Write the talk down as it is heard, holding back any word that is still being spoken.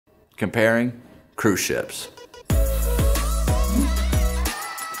comparing cruise ships.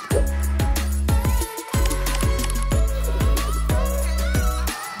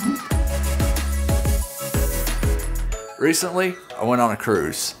 Recently, I went on a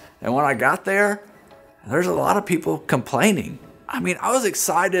cruise, and when I got there, there's a lot of people complaining. I mean, I was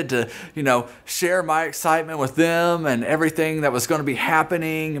excited to, share my excitement with them and everything that was going to be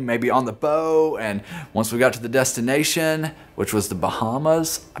happening, maybe on the boat. And once we got to the destination, which was the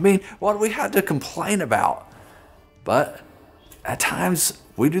Bahamas, I mean, what we had to complain about? But at times,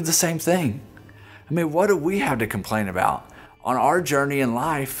 we do the same thing. I mean, what do we have to complain about? On our journey in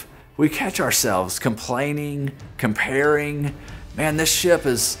life, we catch ourselves complaining, comparing. Man, this ship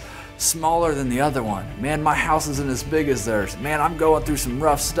is smaller than the other one. Man, my house isn't as big as theirs. Man, I'm going through some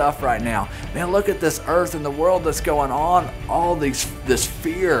rough stuff right now. Man, look at this earth and the world that's going on. All this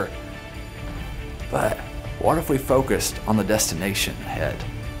fear. But what if we focused on the destination ahead?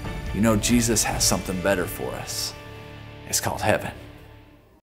 Jesus has something better for us. It's called heaven.